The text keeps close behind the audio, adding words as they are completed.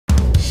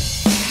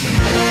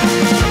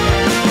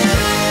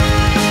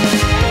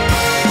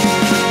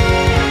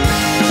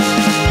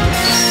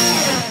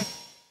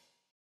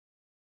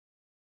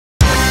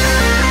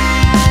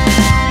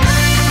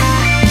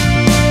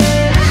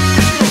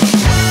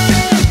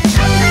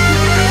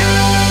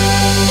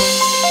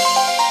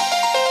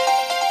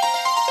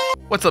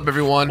What's up,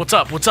 everyone? What's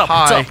up? What's up?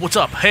 Hi. What's up? What's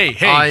up? Hey,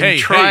 hey, I'm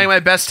trying my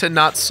best to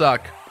not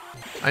suck.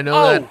 I know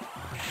that.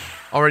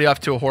 Already off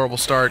to a horrible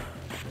start.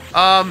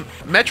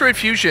 Metroid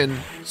Fusion.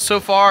 So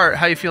far,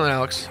 how you feeling,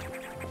 Alex?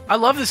 I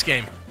love this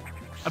game.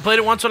 I played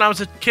it once when I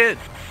was a kid.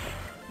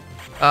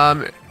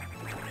 I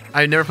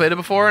never played it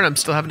before, and I'm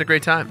still having a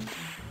great time.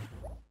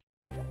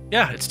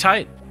 Yeah, it's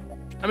tight.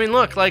 I mean,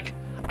 look, like,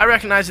 I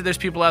recognize that there's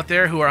people out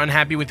there who are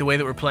unhappy with the way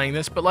that we're playing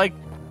this, but like,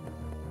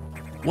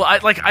 well,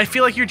 I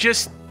feel like you're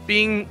just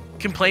being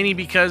complaining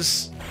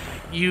because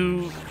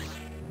you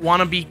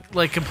want to be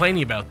like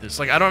complaining about this.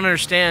 Like, I don't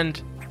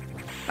understand.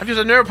 I've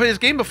never played this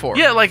game before.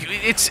 Yeah, like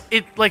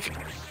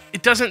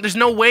it doesn't. There's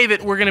no way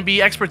that we're gonna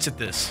be experts at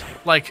this.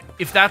 Like,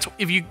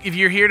 if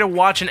you're here to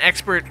watch an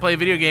expert play a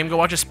video game, go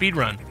watch a speed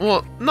run.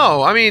 Well,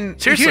 no, I mean,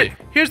 seriously.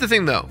 Here's the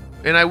thing, though,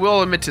 and I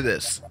will admit to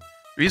this.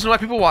 Reason why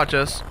people watch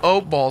us,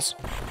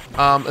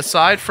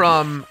 aside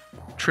from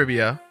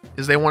trivia,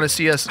 is they want to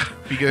see us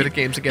be good at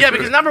games against. Yeah,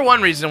 because number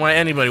one reason why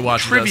anybody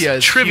watches trivia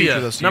us, is huge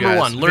with us, number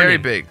one, learning. Very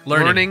big.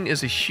 Learning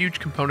is a huge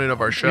component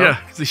of our show. Yeah,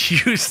 it's a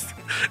huge. It's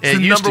the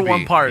number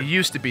one part. It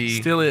used to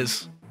be. Still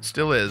is.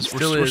 Still is.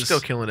 We're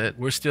still killing it.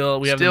 We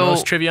have the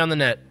most trivia on the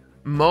net.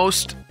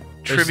 Most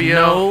There's trivia.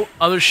 no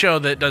other show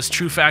that does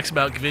true facts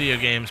about video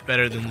games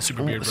better than the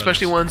Super Beard Brothers.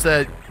 Especially ones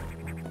that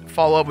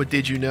follow up with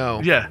 "Did you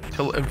know?" Yeah.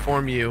 To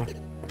inform you.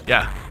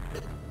 Yeah.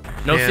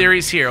 No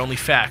theories here, only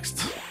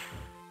facts.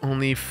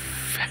 Only.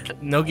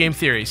 No game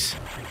theories.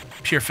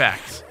 Pure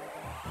facts.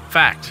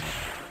 Fact.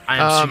 I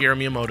am Shigeru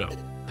Miyamoto.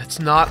 That's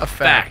not a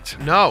fact.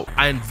 No.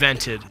 I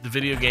invented the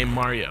video game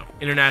Mario.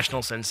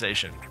 International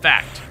sensation.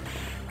 Fact.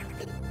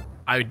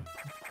 I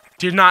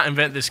did not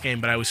invent this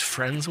game, but I was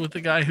friends with the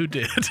guy who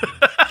did.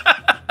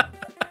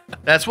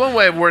 That's one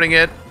way of wording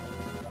it.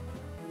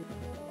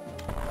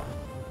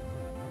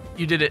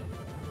 You did it.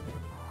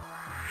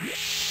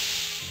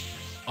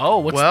 Oh,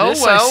 what's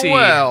this I see?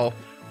 Well.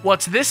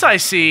 What's this I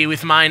see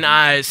with mine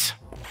eyes?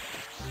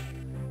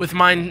 With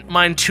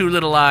mine two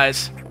little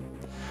eyes.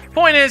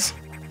 Point is,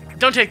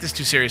 don't take this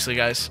too seriously,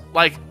 guys.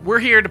 Like, we're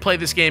here to play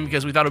this game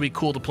because we thought it'd be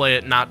cool to play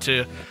it, not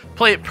to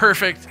play it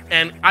perfect.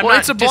 And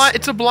it's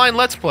a blind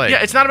let's play.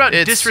 Yeah, it's not about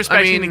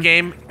disrespecting the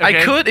game. Okay?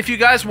 I could, if you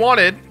guys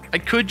wanted, I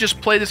could just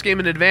play this game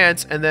in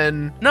advance and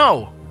then.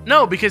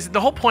 No, because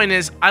the whole point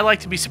is I like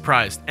to be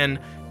surprised, and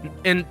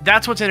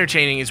that's what's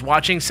entertaining is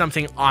watching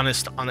something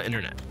honest on the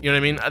internet. You know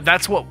what I mean?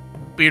 That's what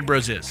Beard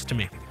Bros is to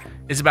me.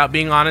 It's about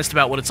being honest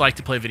about what it's like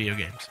to play video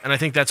games, and I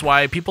think that's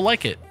why people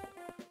like it.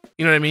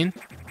 You know what I mean?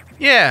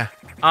 Yeah.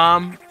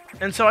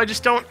 And so I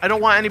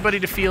don't want anybody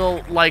to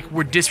feel like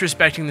we're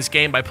disrespecting this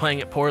game by playing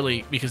it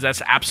poorly, because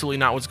that's absolutely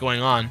not what's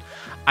going on.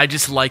 I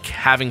just like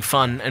having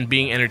fun and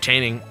being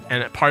entertaining,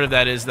 and part of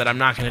that is that I'm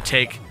not going to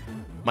take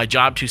my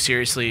job too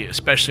seriously,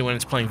 especially when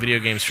it's playing video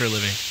games for a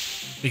living.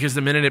 Because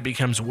the minute it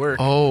becomes work,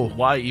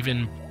 why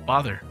even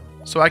bother?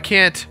 So I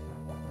can't.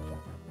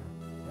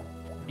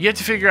 You have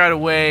to figure out a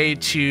way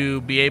to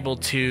be able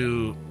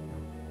to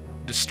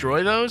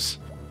destroy those.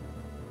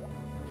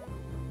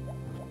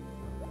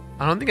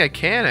 I don't think I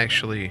can,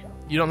 actually.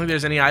 You don't think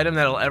there's any item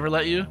that'll ever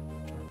let you?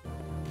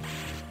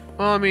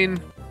 Well, I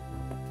mean.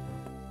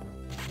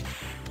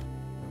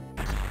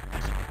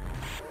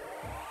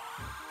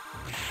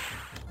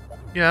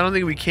 Yeah, I don't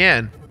think we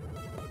can.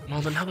 Well,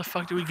 then how the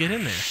fuck do we get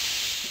in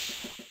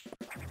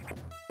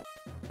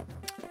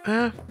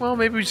there? Well,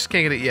 maybe we just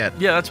can't get it yet.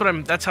 Yeah,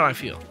 that's how I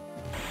feel.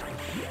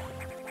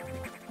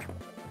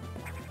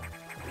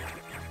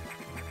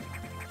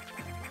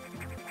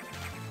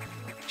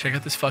 Check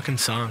out this fucking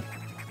song.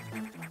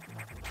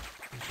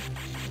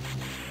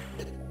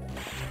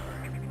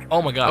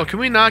 Oh my god. Oh, can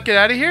we not get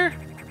out of here?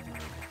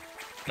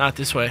 Not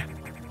this way.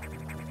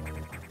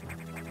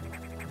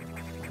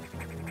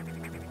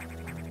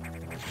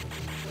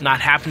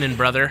 Not happening,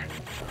 brother.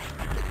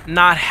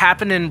 Not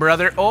happening,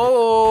 brother.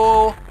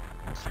 Oh!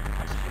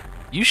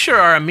 You sure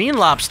are a mean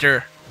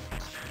lobster.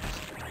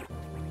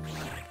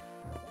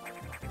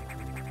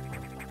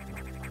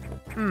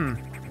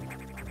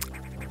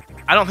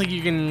 I don't think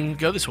you can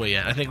go this way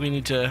yet. I think we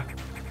need to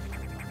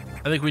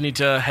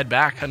head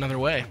back another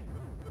way.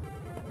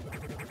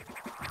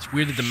 It's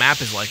weird that the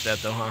map is like that,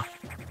 though, huh?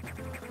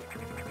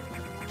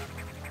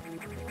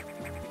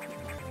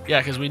 Yeah,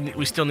 because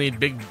we still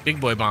need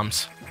big boy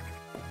bombs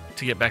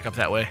to get back up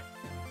that way.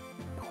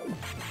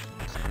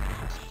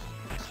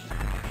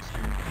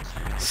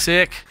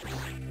 Sick.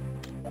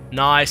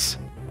 Nice.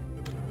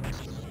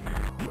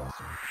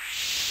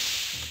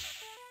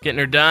 Getting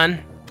her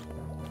done.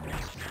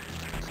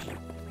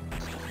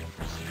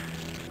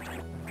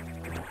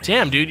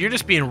 Damn, dude, you're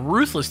just being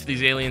ruthless to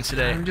these aliens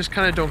today. I just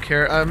kind of don't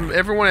care.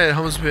 Everyone at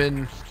home's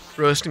been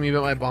roasting me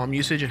about my bomb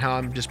usage and how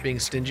I'm just being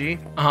stingy.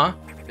 Uh-huh.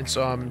 And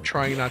so I'm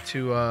trying not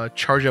to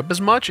charge up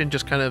as much and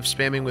just kind of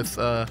spamming with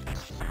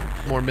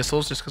more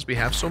missiles just because we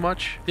have so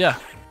much. Yeah.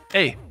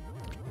 Hey.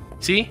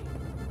 See?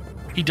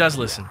 He does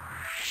listen.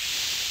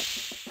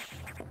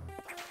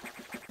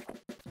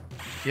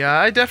 Yeah,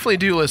 I definitely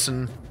do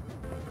listen.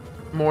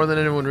 More than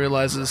anyone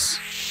realizes.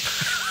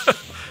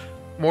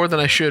 More than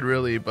I should,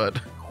 really,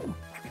 but...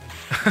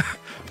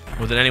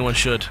 More than anyone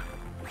should.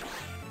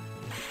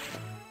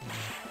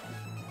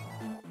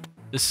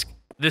 This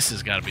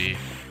has got to be.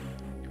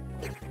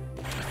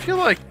 I feel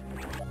like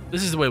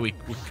this is the way we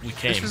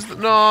came. This is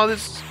no.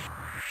 This.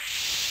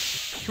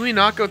 Can we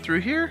not go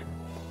through here?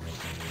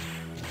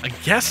 I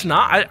guess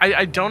not.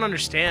 I don't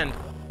understand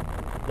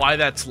why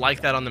that's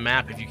like that on the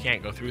map if you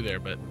can't go through there,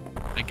 but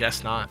I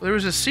guess not. There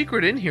was a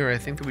secret in here, I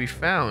think, that we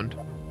found.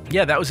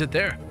 Yeah, that was it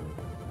there.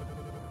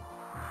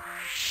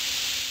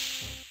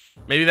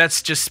 Maybe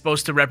that's just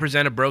supposed to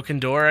represent a broken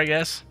door, I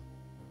guess.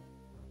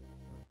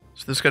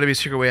 So there's got to be a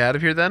secret way out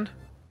of here, then?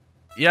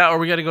 Yeah, or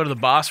we got to go to the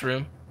boss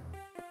room.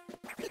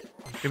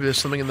 Maybe there's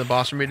something in the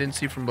boss room we didn't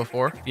see from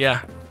before.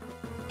 Yeah,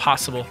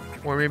 possible.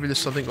 Or maybe there's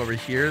something over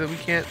here that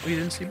we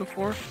didn't see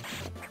before.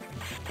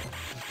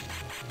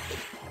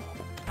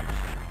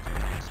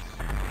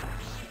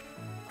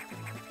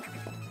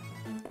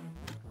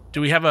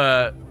 Do we have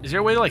a? Is there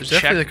a way to like There's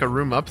check? definitely like a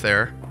room up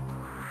there.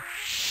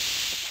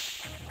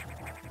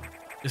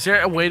 Is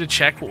there a way to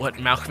check what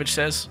Malkovich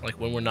says, like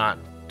when we're not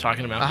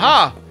talking about?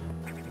 Aha!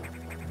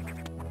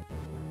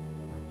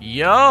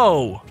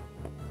 Yo!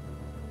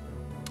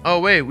 Oh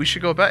wait, we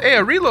should go back. Hey,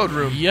 a reload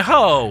room.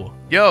 Yo!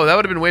 Yo, that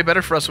would have been way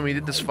better for us when we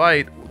did this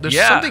fight. There's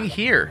something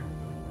here.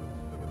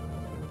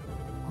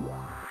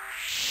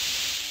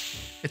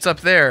 It's up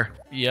there.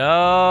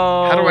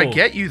 Yo! How do I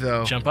get you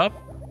though? Jump up.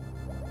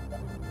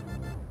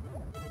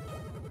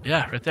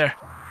 Yeah, right there.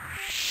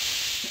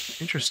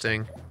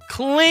 Interesting.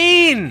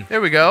 Clean!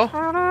 There we go.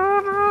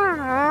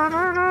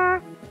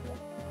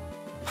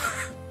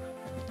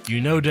 You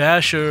know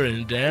Dasher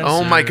and Dancer.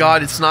 Oh my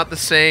god, it's not the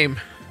same.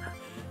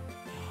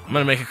 I'm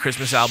gonna make a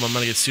Christmas album. I'm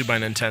gonna get sued by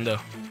Nintendo.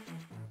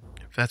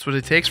 If that's what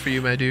it takes for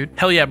you, my dude.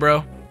 Hell yeah,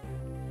 bro.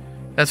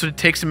 That's what it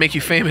takes to make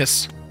you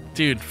famous.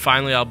 Dude,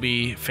 finally I'll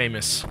be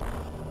famous.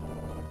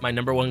 My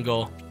 #1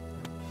 goal.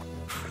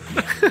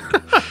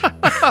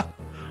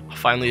 I'll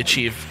finally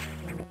achieve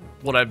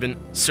what I've been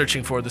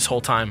searching for this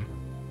whole time.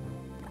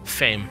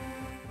 Fame.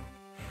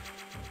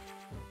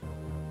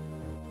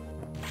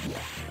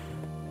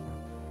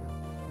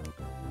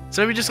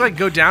 So maybe just like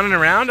go down and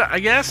around, I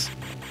guess?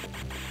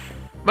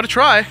 I'm gonna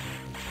try.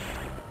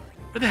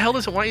 Where the hell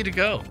does it want you to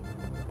go?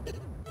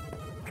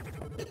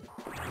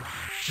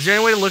 Is there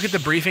any way to look at the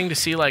briefing to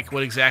see like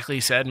what exactly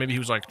he said? Maybe he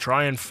was like,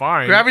 try and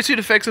find. Gravity suit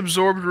effects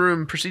absorbed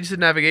room. Proceeds to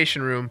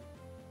navigation room.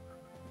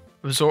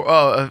 It's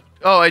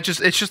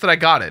just that I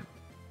got it.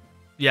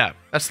 Yeah.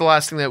 That's the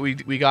last thing that we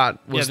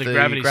got was the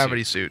the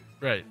gravity suit.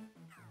 Right.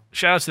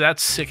 Shout out to that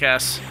sick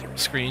ass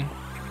screen.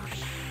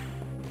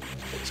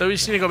 So we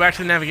just need to go back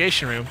to the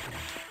navigation room.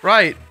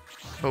 Right.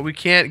 But we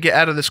can't get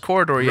out of this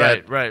corridor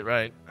yet.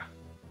 Right.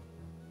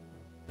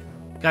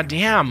 God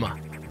damn.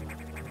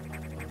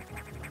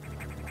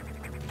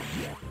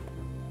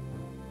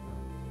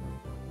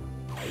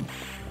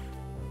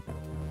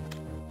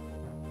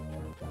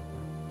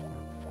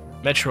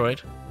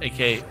 Metroid,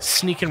 aka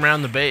sneaking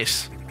around the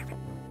base.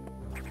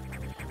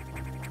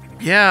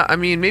 Yeah, I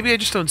mean, maybe I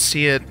just don't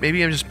see it.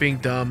 Maybe I'm just being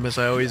dumb, as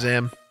I always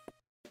am.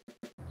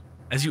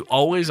 As you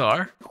always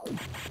are?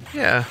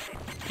 Yeah.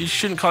 You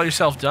shouldn't call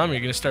yourself dumb,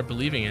 you're gonna start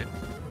believing it.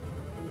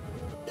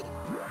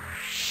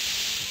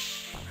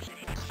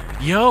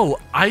 Yo,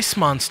 ice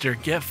monster,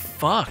 get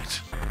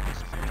fucked.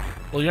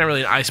 Well, you're not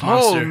really an ice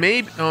monster. Oh,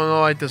 maybe. Oh,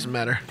 no, it doesn't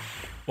matter.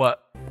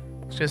 What? I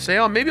was gonna say,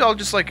 oh, maybe I'll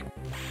just, like,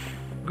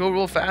 go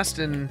real fast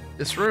in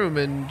this room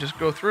and just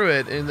go through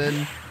it and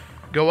then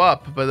go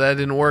up. But that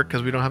didn't work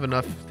because we don't have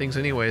enough things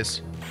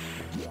anyways.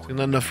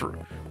 Not enough.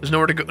 There's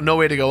nowhere to go, no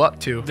way to go up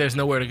to. There's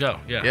nowhere to go,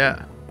 yeah.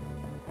 Yeah.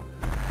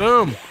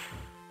 Boom!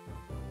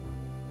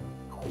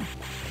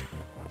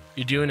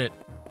 You're doing it.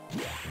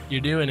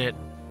 You're doing it.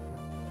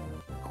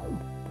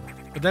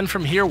 But then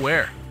from here,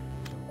 where?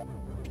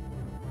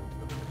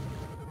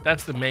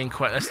 That's the main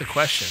that's the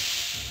question.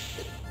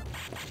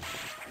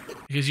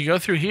 Because you go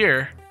through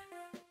here,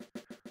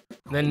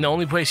 and then the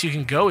only place you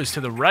can go is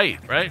to the right,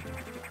 right?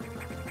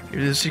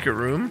 Here's the secret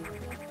room.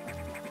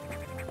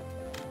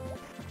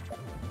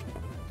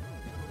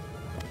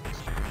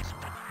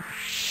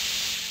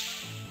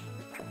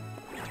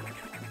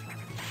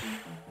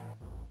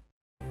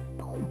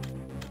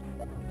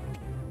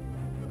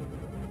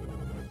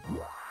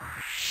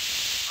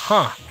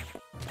 Huh.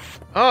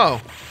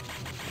 Oh.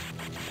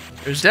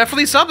 There's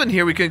definitely something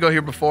here we couldn't go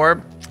here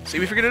before. See,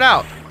 we figured it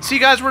out. See,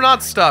 guys, we're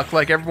not stuck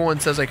like everyone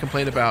says I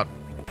complain about.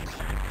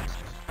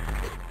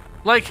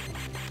 Like,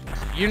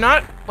 you're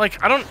not,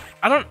 like, I don't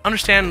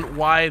understand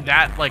why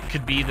that, like,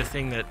 could be the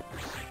thing that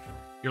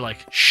you're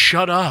like,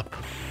 shut up.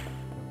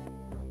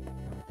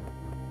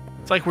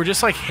 It's like, we're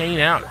just, like, hanging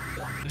out.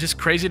 It's just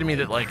crazy to me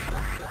that, like,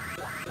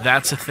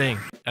 that's a thing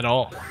at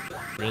all.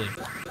 Really.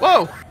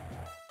 Whoa!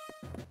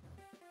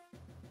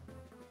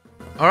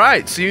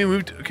 Alright, see, we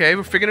moved. Okay,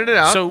 we're figuring it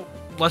out. So,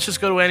 let's just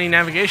go to any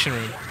navigation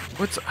room.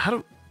 It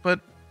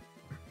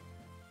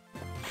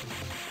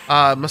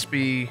must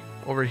be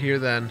over here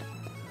then.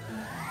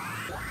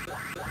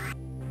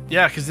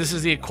 Yeah, because this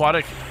is the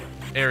aquatic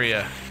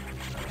area,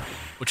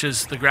 which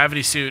is the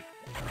gravity suit.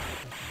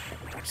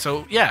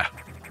 So, yeah.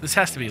 This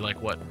has to be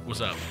like what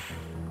was up.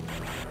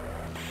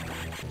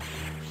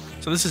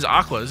 So this is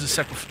Aqua. This is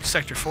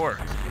Sector 4.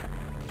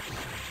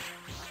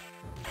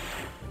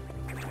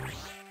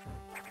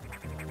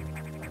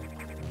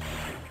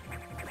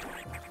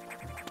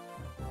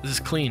 This is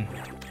clean.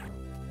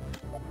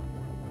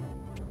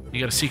 You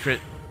got a secret.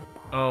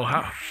 Oh,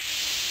 how?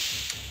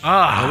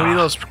 Ah. How many of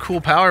those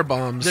cool power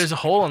bombs? There's a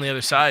hole on the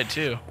other side,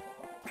 too.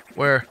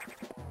 Where?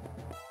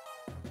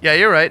 Yeah,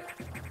 you're right.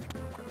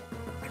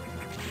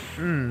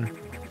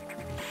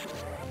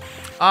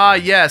 Ah,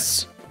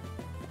 yes.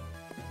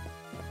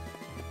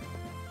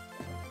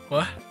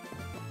 What?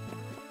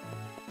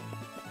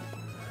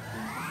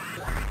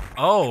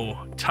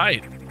 Oh,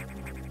 tight.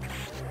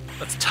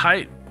 That's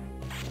tight.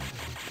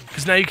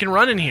 Because now you can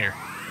run in here.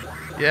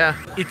 Yeah.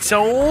 It's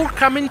all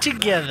coming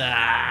together.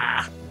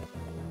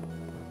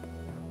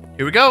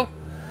 Here we go.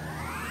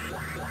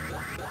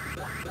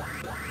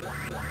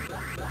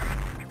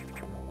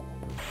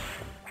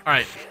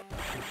 Alright.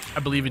 I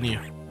believe in you.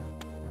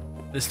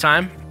 This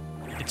time,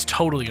 it's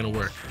totally gonna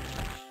work.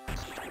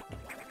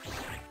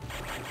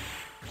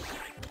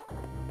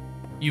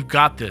 You've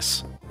got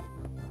this.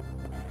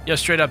 Yo,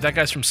 straight up, that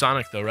guy's from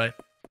Sonic, though, right?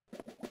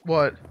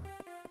 What?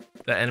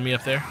 That enemy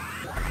up there?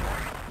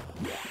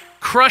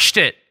 Crushed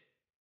it!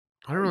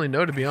 I don't really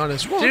know, to be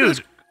honest. Whoa,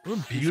 Dude! what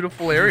a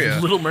beautiful area.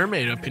 Little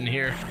Mermaid up in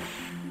here.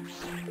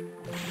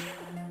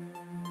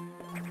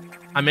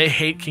 I may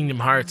hate Kingdom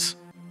Hearts,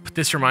 but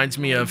this reminds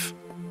me of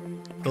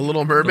The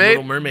Little the Mermaid?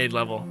 Little Mermaid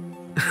level.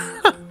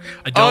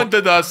 I don't.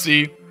 Under the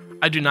sea.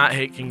 I do not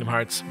hate Kingdom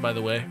Hearts, by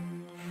the way.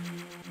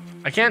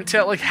 I can't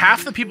tell. Like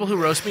half the people who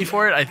roast me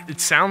for it, it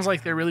sounds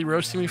like they're really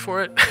roasting me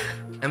for it,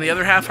 and the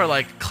other half are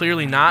like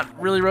clearly not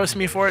really roasting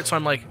me for it. So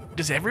I'm like,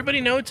 does everybody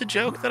know it's a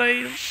joke that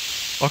I?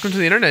 Welcome to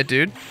the internet,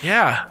 dude.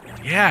 Yeah.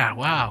 Yeah.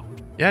 Wow.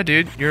 Yeah,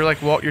 dude. You're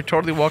like, well, you're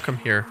totally welcome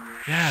here.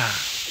 Yeah.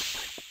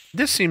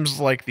 This seems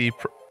like the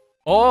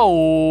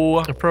Oh.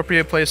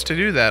 appropriate place to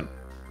do that.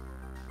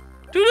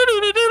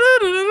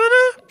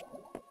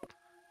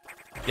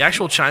 The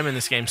actual chime in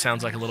this game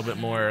sounds like a little bit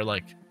more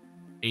like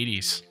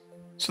 80s.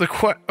 So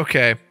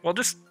okay. Well,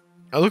 just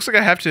It looks like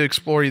I have to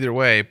explore either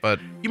way, but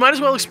you might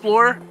as well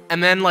explore,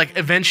 and then like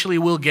eventually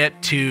we'll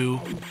get to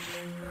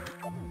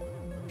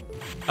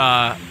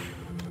a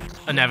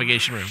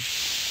navigation room.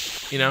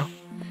 You know?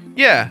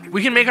 yeah.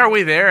 We can make our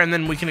way there, and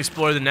then we can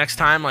explore the next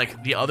time,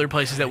 like the other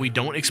places that we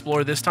don't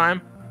explore this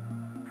time.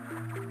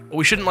 But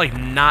we shouldn't like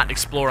not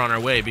explore on our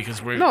way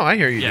because we're No, I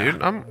hear you, Yeah.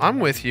 dude. I'm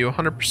with you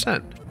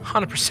 100%.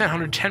 100%,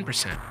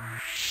 110%.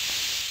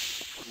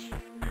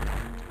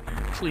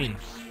 Clean,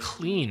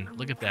 clean.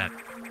 Look at that.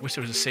 Wish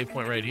there was a save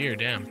point right here.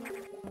 Damn.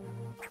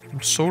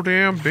 I'm so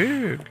damn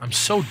big. I'm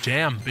so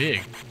damn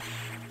big.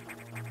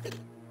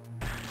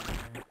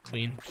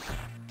 Clean.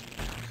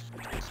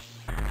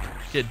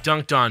 Get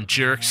dunked on,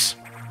 jerks.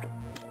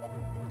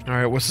 All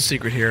right, what's the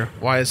secret here?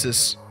 Why is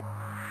this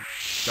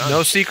Done.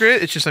 no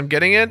secret? It's just I'm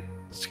getting it.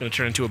 It's gonna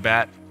turn into a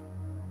bat.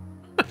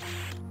 You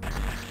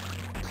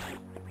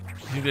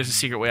think there's a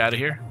secret way out of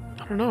here?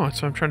 I don't know.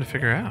 That's what I'm trying to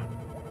figure out.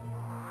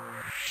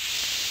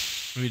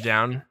 Maybe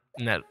down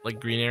in that like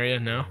green area?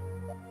 No?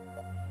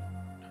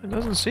 It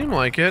doesn't seem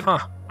like it. Huh.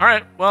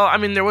 Alright, well, I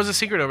mean, there was a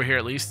secret over here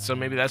at least, so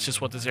maybe that's just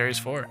what this area's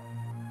for.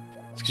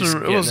 It's just It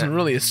getting wasn't that-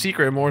 really a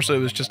secret. More so, it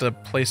was just a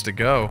place to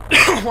go.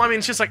 Well, I mean,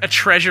 it's just like a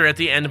treasure at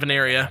the end of an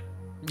area.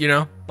 You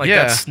know? Like,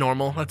 Yeah. that's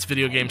normal. That's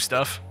video game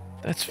stuff.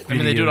 That's. I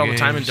mean, they do it all the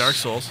time in games. Dark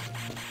Souls.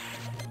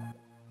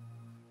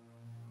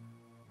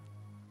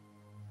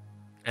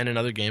 And in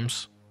other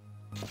games.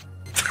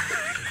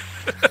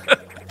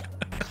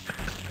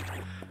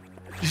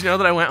 Did you know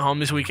that I went home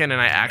this weekend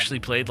and I actually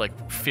played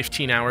like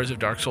 15 hours of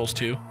Dark Souls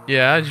 2?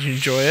 Yeah, did you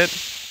enjoy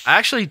it? I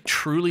actually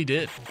truly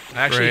did. I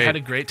actually Great. had a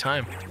great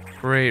time.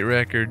 Great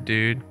record,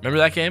 dude. Remember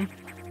that game?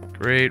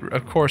 Great.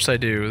 Of course I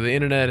do. The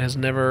internet has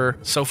never.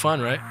 So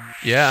fun, right?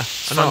 Yeah.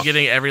 It's I fun know.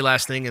 getting every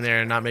last thing in there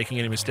and not making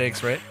any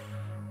mistakes, right?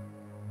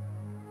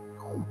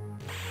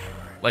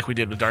 Like we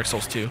did with Dark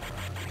Souls 2.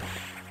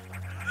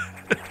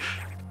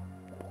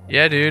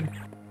 Yeah, dude.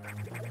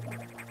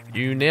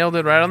 You nailed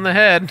it right on the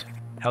head.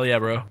 Hell yeah,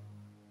 bro.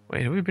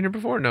 Wait, have we been here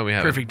before? No, we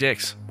haven't. Perfect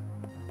dicks.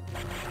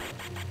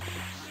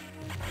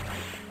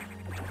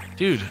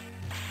 Dude,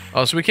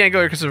 Oh, so we can't go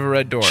here because of a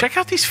red door. check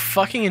out these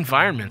fucking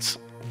environments.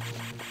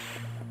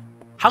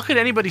 How could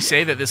anybody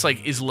say that this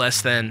like is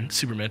less than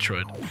Super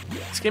Metroid?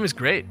 This game is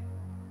great.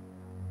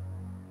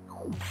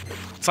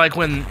 It's like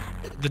when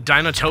the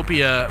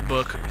Dinotopia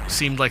book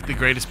seemed like the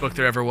greatest book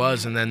there ever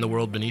was, and then The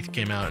World Beneath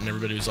came out, and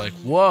everybody was like,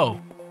 whoa.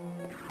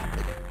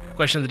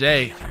 Question of the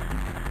day,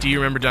 do you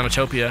remember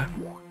Dinotopia?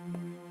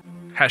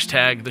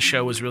 Hashtag the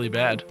show was really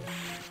bad.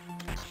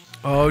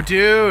 Oh,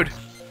 dude.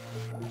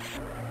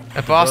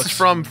 That boss is books.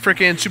 from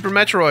frickin' Super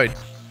Metroid.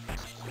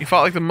 You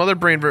fought like the mother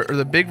brain or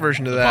the big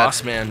version of that.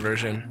 Boss Man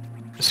version.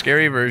 The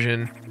scary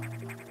version.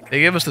 They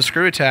gave us the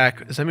screw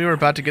attack. Does that mean we're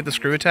about to get the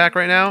screw attack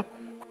right now?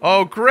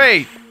 Oh,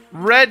 great.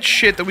 Red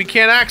shit that we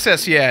can't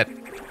access yet.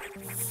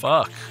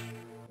 Fuck.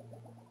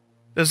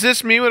 Does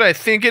this mean what I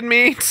think it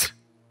means?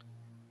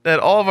 That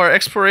all of our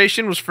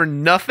exploration was for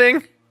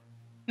nothing?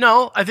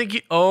 No, I think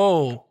you...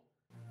 Oh.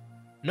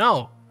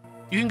 No.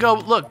 You can go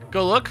look.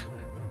 Go look.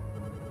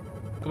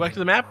 Go back to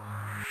the map.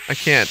 I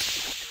can't.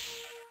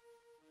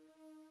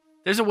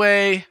 There's a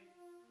way...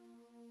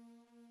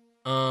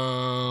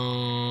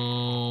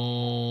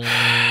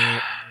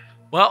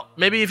 Well,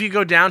 maybe if you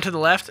go down to the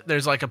left,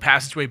 there's like a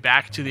passageway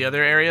back to the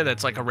other area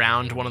that's like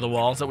around one of the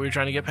walls that we were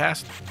trying to get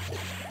past.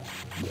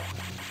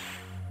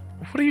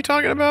 What are you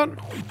talking about?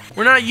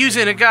 We're not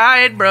using a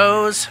guide,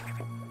 bros.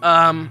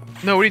 No,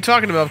 what are you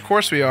talking about? Of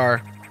course we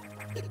are.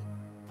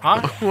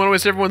 Huh? I want to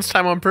waste everyone's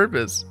time on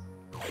purpose.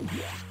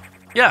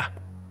 Yeah.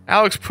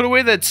 Alex, put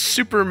away that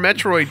Super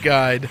Metroid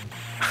guide.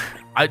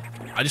 I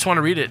just want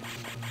to read it.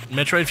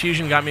 Metroid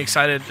Fusion got me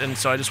excited, and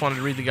so I just wanted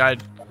to read the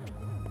guide.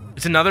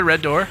 It's another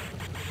red door.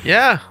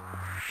 Yeah.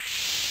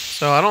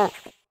 So I don't...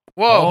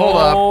 Whoa, hold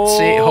up.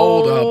 See,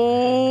 hold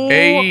up.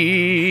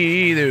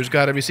 Hey, there's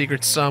got to be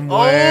secrets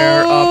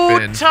somewhere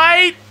up in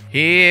tight.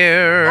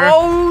 Here.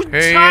 Oh,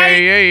 hey, tight.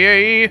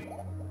 Hey.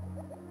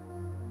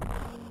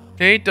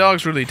 Hey,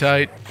 dog's really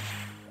tight.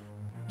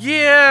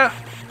 Yeah.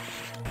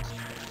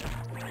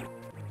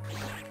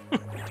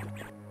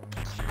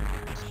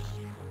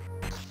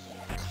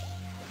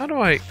 How do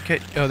I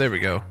get... Oh, there we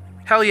go.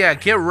 Hell yeah,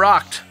 get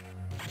rocked.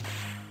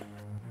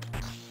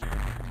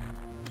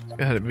 There's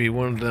got to be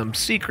one of them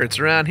secrets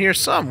around here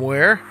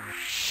somewhere.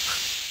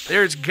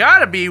 There's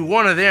gotta be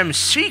one of them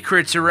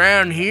secrets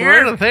around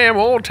here. One of them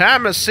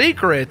old-timer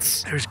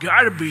secrets. There's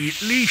gotta be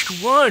at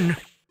least one.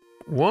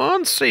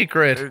 One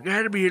secret. There's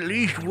gotta be at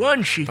least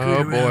one secret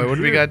Oh around boy, what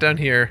do we here. got down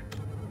here?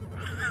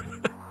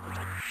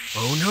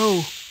 Oh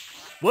no.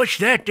 What's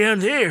that down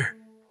there?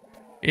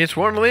 It's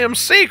one of them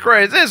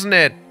secrets, isn't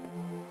it?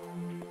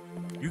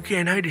 You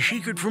can't hide a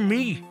secret from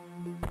me.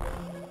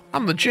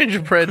 I'm the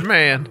gingerbread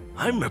man.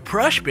 I'm a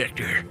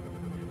prospector.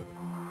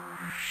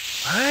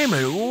 I'm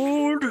an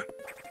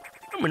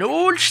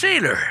old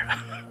sailor.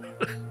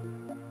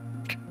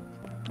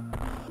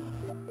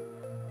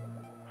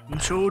 I'm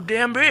so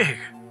damn big.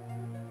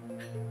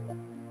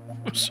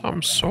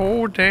 I'm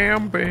so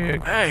damn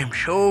big. I'm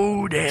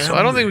so damn So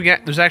I don't think we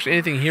got... There's actually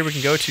anything here we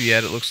can go to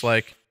yet, it looks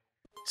like.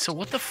 So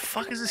what the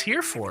fuck is this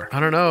here for? I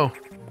don't know.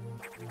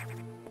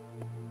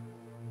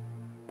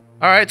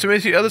 Alright, so maybe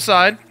the other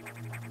side.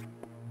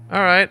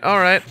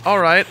 Alright.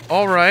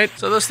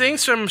 So those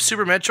things from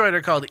Super Metroid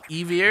are called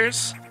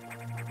Evirs.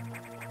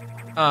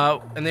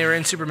 And they were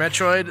in Super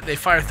Metroid. They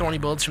fire thorny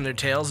bullets from their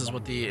tails, is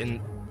what the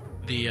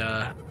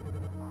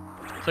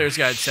player's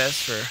guide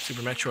says for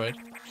Super Metroid.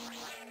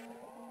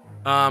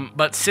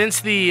 But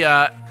since the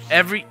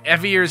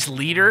Evir's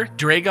leader,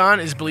 Dragon,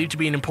 is believed to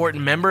be an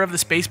important member of the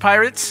Space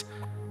Pirates,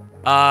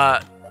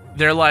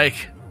 they're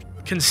like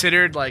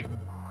considered like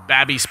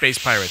babby space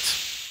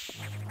pirates.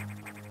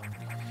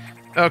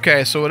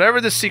 Okay, so whatever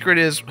the secret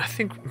is, I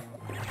think...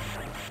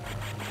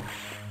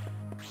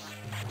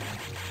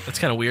 That's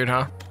kind of weird,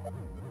 huh?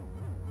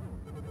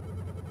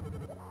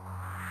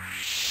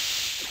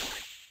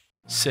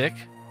 Sick.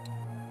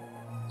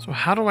 So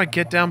how do I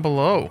get down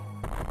below?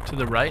 To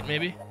the right,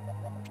 maybe?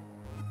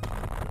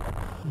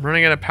 I'm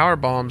running out of power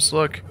bombs,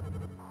 look.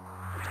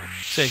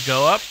 Say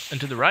go up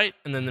and to the right,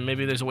 and then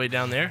maybe there's a way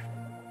down there.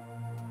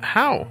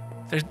 How?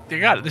 There's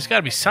got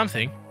to be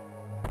something.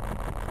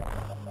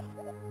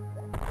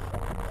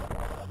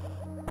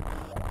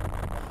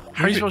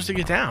 How are you supposed to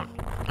get down?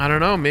 I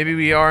don't know, maybe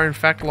we are in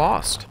fact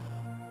lost.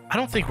 I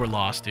don't think we're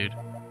lost, dude.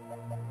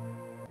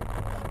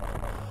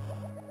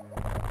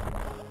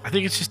 I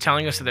think it's just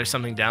telling us that there's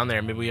something down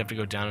there. Maybe we have to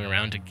go down and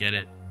around to get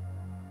it.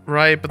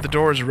 Right, but the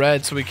door is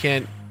red, so we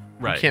can't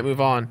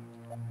move on.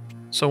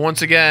 So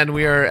once again,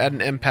 we are at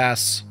an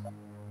impasse.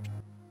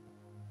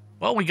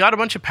 Well, we got a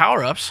bunch of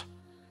power-ups.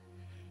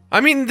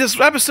 I mean, this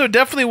episode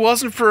definitely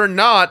wasn't for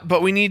naught,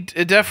 but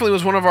it definitely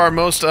was one of our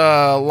most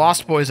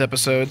Lost Boys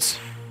episodes.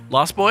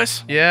 Lost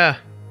Boys? Yeah.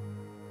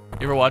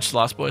 You ever watched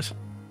Lost Boys?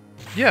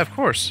 Yeah, of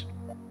course.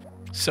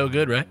 So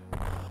good, right?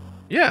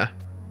 Yeah.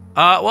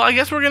 Well, I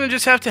guess we're gonna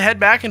just have to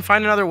head back and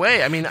find another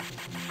way. I mean,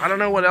 I don't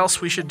know what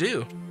else we should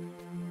do.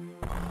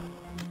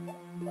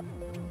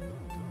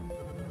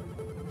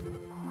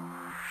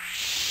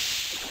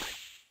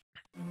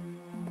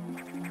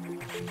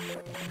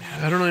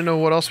 I don't really know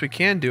what else we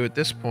can do at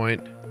this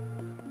point.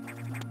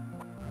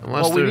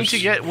 Unless Well, we need to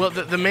get... Well,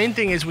 the main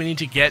thing is we need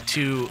to get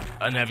to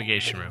a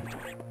navigation room.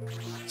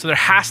 So there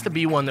has to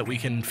be one that we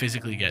can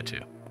physically get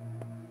to.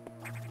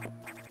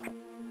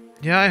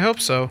 Yeah, I hope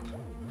so.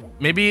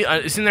 Maybe...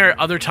 isn't there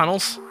other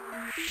tunnels?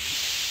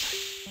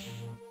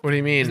 What do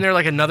you mean? Isn't there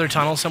like another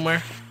tunnel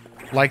somewhere?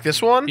 Like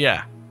this one?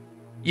 Yeah.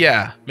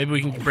 Yeah. Maybe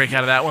we can break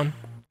out of that one?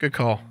 Good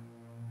call.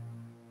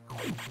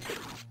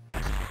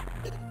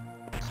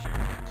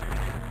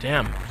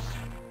 Damn.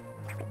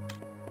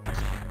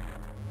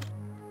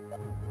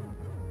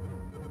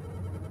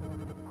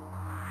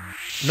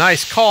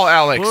 Nice call,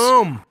 Alex.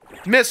 Boom!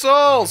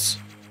 Missiles!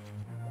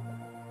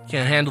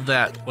 Can't handle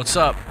that. What's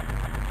up?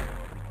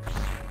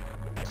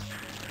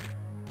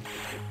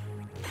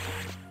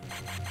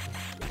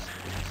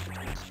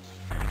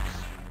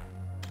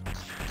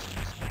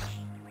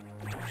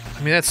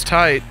 I mean, that's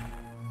tight.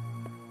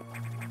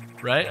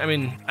 Right? I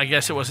mean, I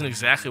guess it wasn't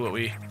exactly what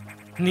we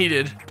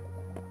needed.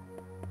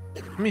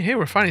 I mean, hey,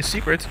 we're finding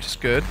secrets, which is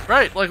good.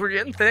 Right, like we're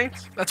getting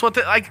things. That's what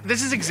like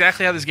this is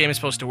exactly how this game is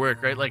supposed to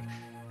work, right? Like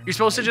you're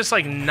supposed to just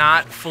like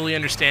not fully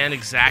understand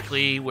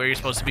exactly where you're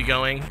supposed to be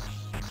going,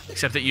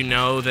 except that you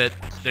know that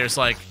there's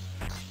like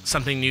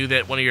something new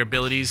that one of your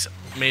abilities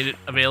made it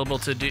available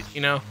to do,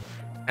 you know?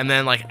 And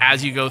then like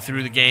as you go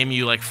through the game,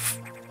 you like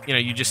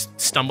you just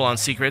stumble on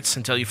secrets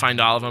until you find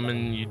all of them,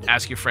 and you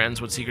ask your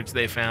friends what secrets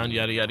they found,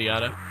 yada yada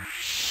yada.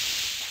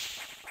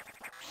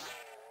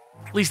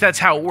 At least that's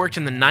how it worked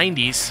in the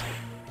 90s.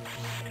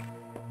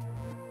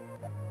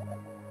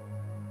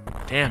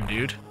 Damn,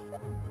 dude.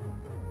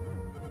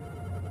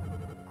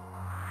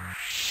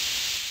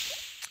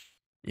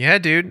 Yeah,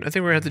 dude. I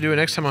think we're gonna have to do it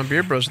next time on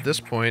Beer Bros at this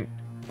point.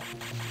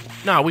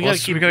 No, we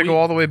gotta go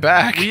all the way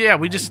back.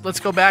 Let's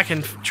go back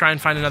and try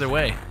and find another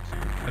way.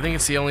 I think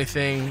it's the only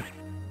thing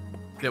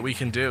that we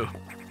can do.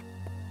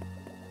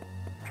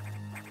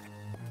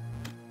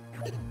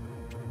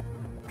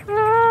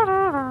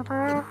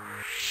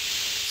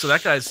 So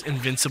that guy's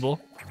invincible.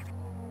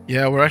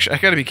 Yeah, I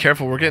gotta be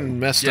careful. We're getting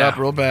messed up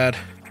real bad.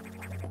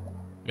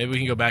 Maybe we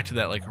can go back to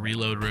that like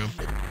reload room.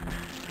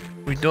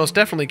 We most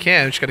definitely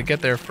can. We just gotta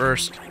get there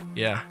first.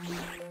 Yeah.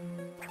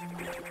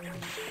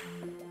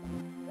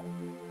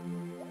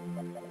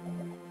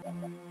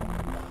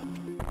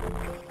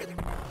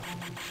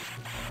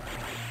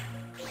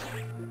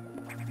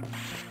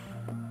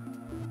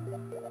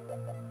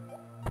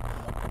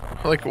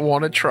 I like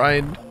want to try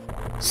and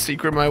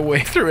secret my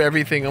way through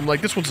everything. I'm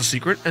like, this one's a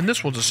secret, and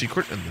this one's a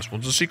secret, and this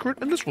one's a secret,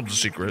 and this one's a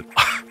secret.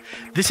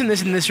 This and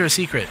this and this are a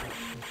secret.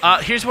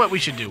 Here's what we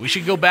should do. We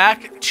should go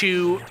back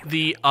to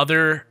the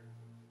other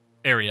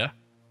area,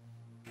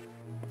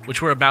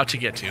 which we're about to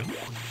get to.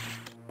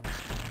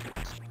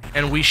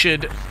 And we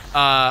should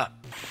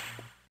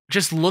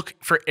just look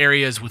for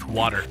areas with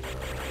water,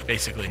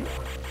 basically.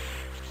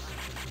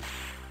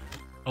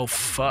 Oh,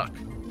 fuck.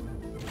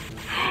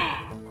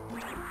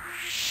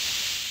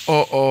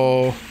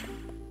 Uh-oh.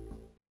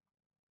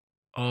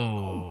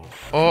 Oh.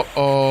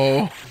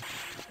 Uh-oh.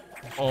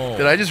 Oh.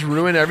 Did I just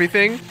ruin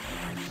everything?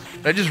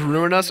 Did I just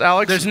ruin us,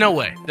 Alex? There's no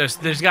way. There's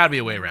got to be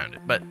a way around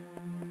it, but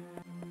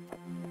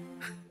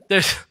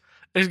there's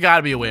got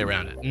to be a way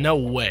around it. No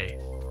way.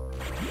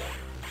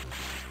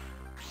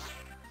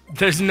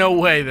 There's no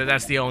way that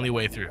that's the only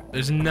way through.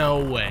 There's no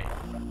way.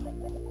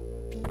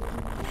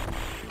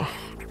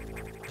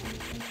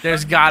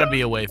 There's got to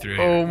be a way through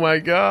here. Oh my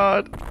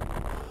god.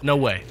 No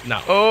way.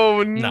 No.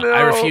 Oh no.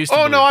 I refuse to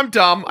believe. No, I'm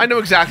dumb. I know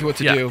exactly what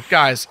to Yeah. do.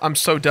 Guys, I'm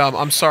so dumb.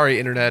 I'm sorry,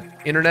 Internet.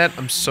 Internet,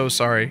 I'm so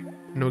sorry.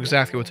 I know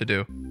exactly what to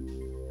do.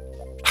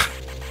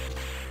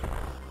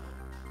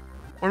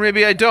 Or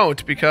maybe I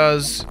don't,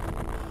 because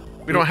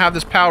we don't have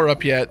this power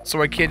up yet,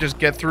 so I can't just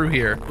get through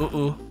here.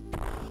 Ooh.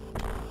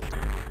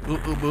 Ooh,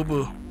 ooh, boo,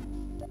 boo.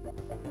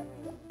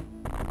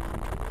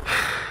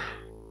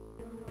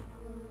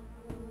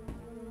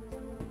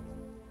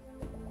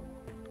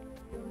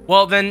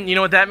 Well, then, you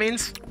know what that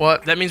means?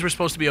 What? That means we're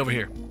supposed to be over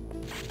here.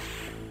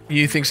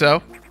 You think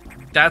so?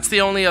 That's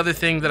the only other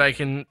thing that I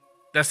can...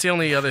 That's the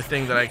only other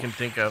thing that I can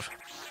think of.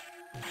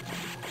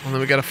 Well, then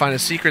we gotta find a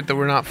secret that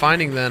we're not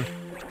finding then.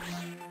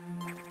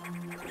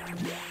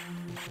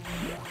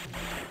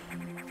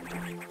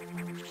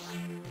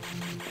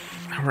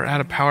 We're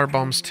out of power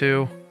bombs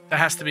too. That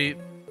has to be...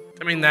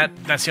 I mean,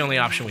 that's the only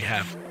option we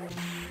have.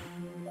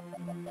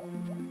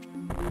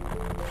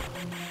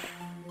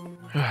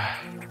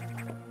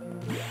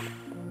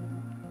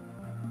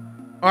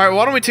 All right,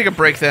 why don't we take a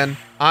break then?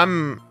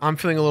 I'm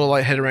feeling a little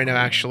lightheaded right now.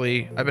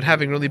 Actually, I've been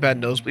having really bad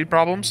nosebleed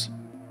problems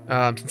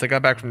since I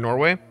got back from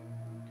Norway.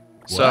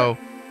 So,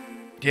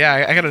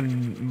 yeah, I got a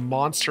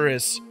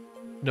monstrous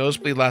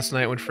nosebleed last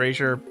night when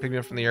Fraser picked me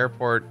up from the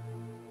airport.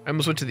 I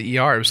almost went to the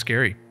ER. It was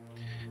scary,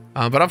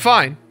 but I'm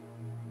fine.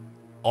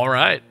 All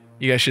right.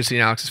 You guys should have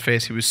seen Alex's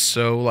face. He was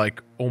so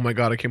like, "Oh my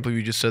god, I can't believe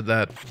you just said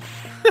that."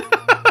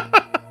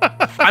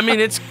 I mean,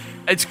 it's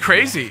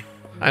crazy.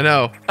 I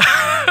know.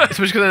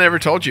 Especially because I never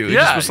told you. It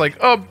just was like,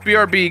 oh,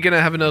 BRB,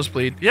 gonna have a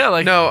nosebleed. Yeah,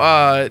 like...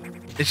 No,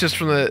 it's just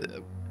from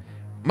the...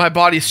 My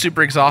body's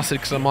super exhausted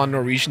because I'm on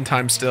Norwegian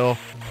time still.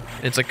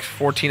 It's like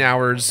 14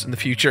 hours in the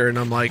future, and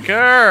I'm like,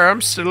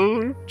 I'm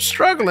still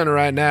struggling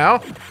right now.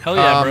 Hell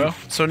yeah, bro.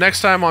 So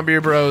next time on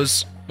Beer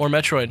Bros... More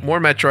Metroid. More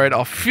Metroid.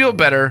 I'll feel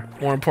better,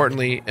 more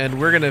importantly,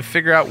 and we're gonna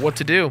figure out what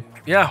to do.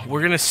 Yeah,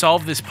 we're gonna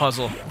solve this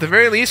puzzle. At the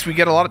very least, we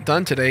get a lot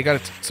done today.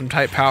 Got some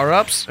tight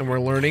power-ups, and we're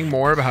learning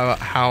more about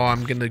how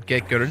I'm gonna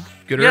get gooder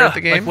at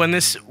the game. Like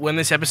when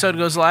this episode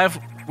goes live,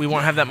 we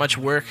won't have that much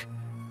work,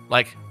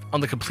 like on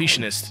the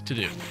Completionist to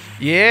do.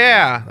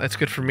 Yeah, that's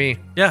good for me.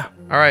 Yeah.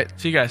 All right,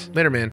 See you guys later, man.